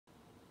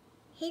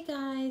Hey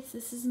guys,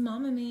 this is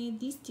Mama Made.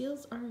 These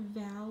deals are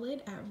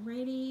valid at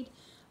Rite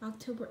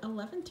October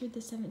 11th through the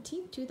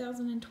 17th,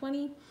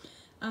 2020.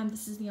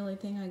 This is the only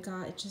thing I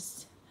got. It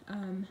just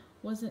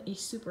wasn't a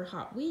super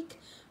hot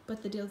week,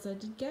 but the deals I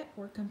did get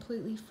were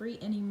completely free,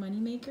 any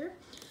moneymaker.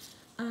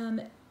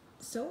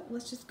 So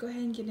let's just go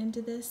ahead and get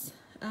into this.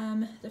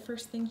 The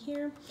first thing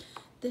here,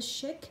 the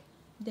Schick,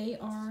 they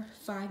are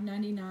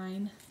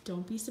 $5.99.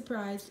 Don't be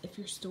surprised if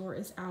your store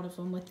is out of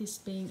them with this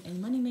being a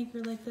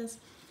moneymaker like this.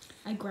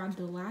 I grabbed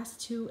the last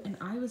two and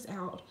I was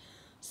out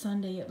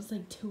Sunday. It was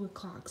like 2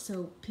 o'clock,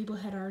 so people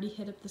had already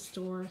hit up the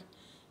store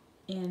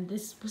and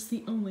this was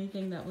the only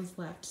thing that was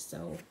left.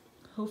 So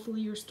hopefully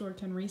your store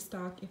can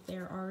restock if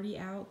they're already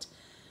out.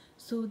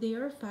 So they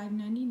are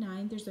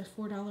 $5.99. There's a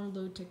 $4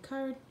 load to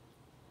card.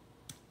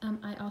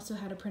 I also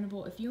had a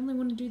printable. If you only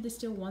want to do this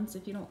deal once,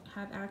 if you don't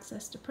have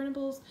access to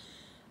printables,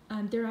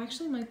 there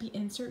actually might be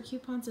insert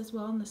coupons as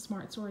well in the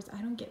Smart Source.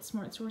 I don't get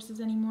Smart Sources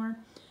anymore,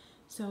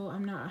 so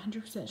I'm not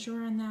 100%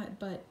 sure on that,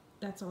 but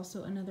that's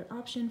also another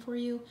option for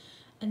you.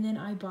 And then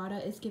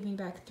Ibotta is giving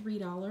back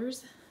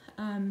 $3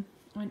 on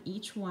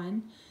each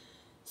one.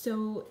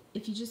 So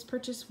if you just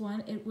purchase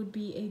one, it would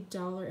be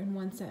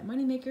 $1.01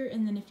 moneymaker.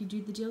 And then if you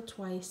do the deal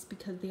twice,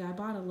 because the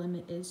Ibotta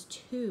limit is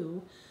 2,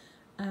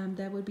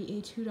 that would be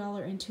a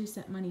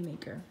 $2.02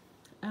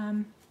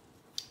 moneymaker.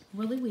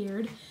 Really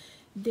weird.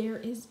 There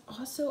is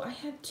also, I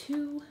have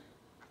two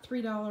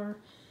 $3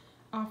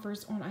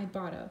 offers on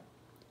Ibotta.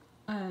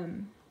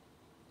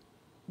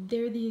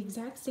 They're the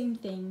exact same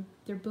thing.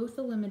 They're both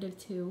a limit of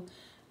 2.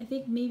 I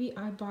think maybe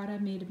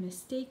Ibotta made a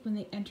mistake when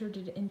they entered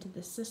it into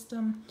the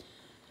system.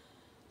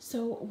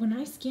 So when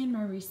I scan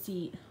my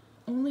receipt,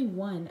 only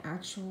one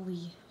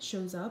actually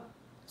shows up.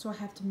 So I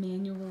have to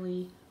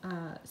manually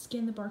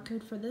scan the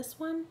barcode for this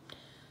one.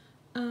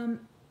 I'm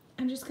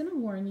just gonna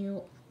warn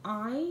you,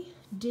 I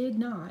did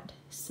not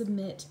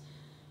submit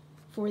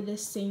for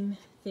this same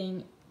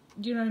thing.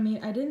 Do you know what I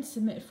mean? I didn't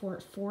submit for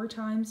it 4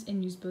 times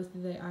and use both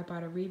of the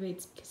Ibotta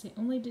rebates because I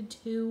only did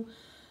 2.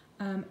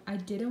 I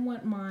didn't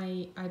want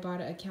my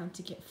Ibotta account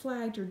to get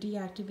flagged or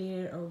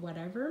deactivated or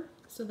whatever.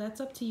 So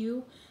that's up to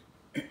you.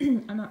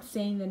 I'm not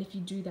saying that if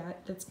you do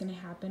that, that's going to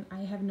happen. I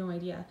have no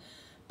idea.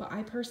 But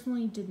I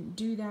personally didn't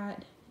do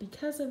that.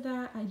 Because of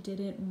that, I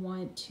didn't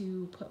want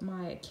to put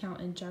my account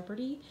in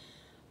jeopardy.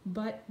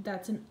 But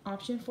that's an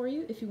option for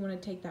you. If you want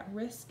to take that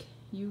risk,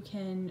 you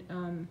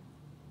can...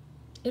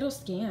 it'll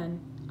scan.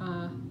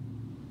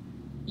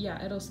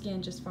 Yeah, it'll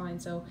scan just fine.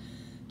 So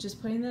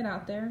just putting that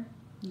out there.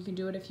 You can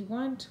do it if you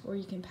want, or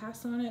you can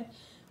pass on it,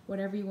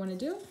 whatever you want to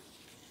do.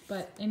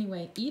 But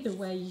anyway, either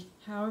way,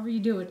 however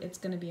you do it, it's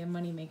going to be a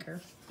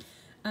moneymaker.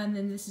 And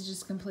then this is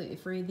just completely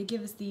free. They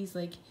give us these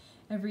like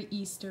every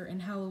Easter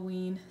and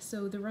Halloween.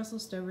 So the Russell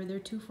Stover, they're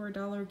 2 for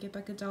 $1, get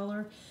back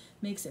 $1.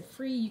 Makes it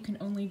free. You can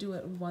only do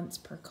it once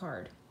per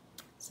card.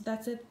 So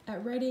that's it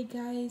at Rite,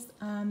 guys.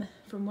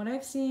 From what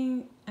I've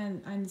seen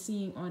and I'm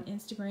seeing on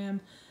Instagram,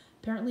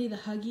 apparently the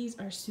Huggies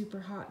are super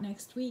hot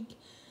next week.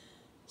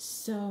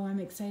 So I'm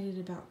excited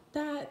about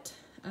that.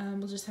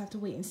 We'll just have to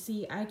wait and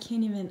see. I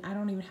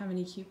don't even have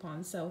any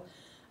coupons, so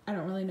I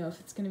don't really know if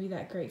it's going to be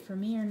that great for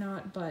me or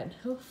not, but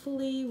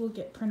hopefully we'll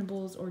get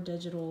printables or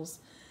digitals,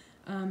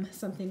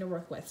 something to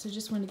work with. So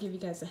just want to give you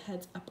guys a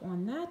heads up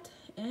on that,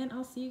 and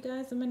I'll see you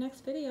guys in my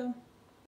next video.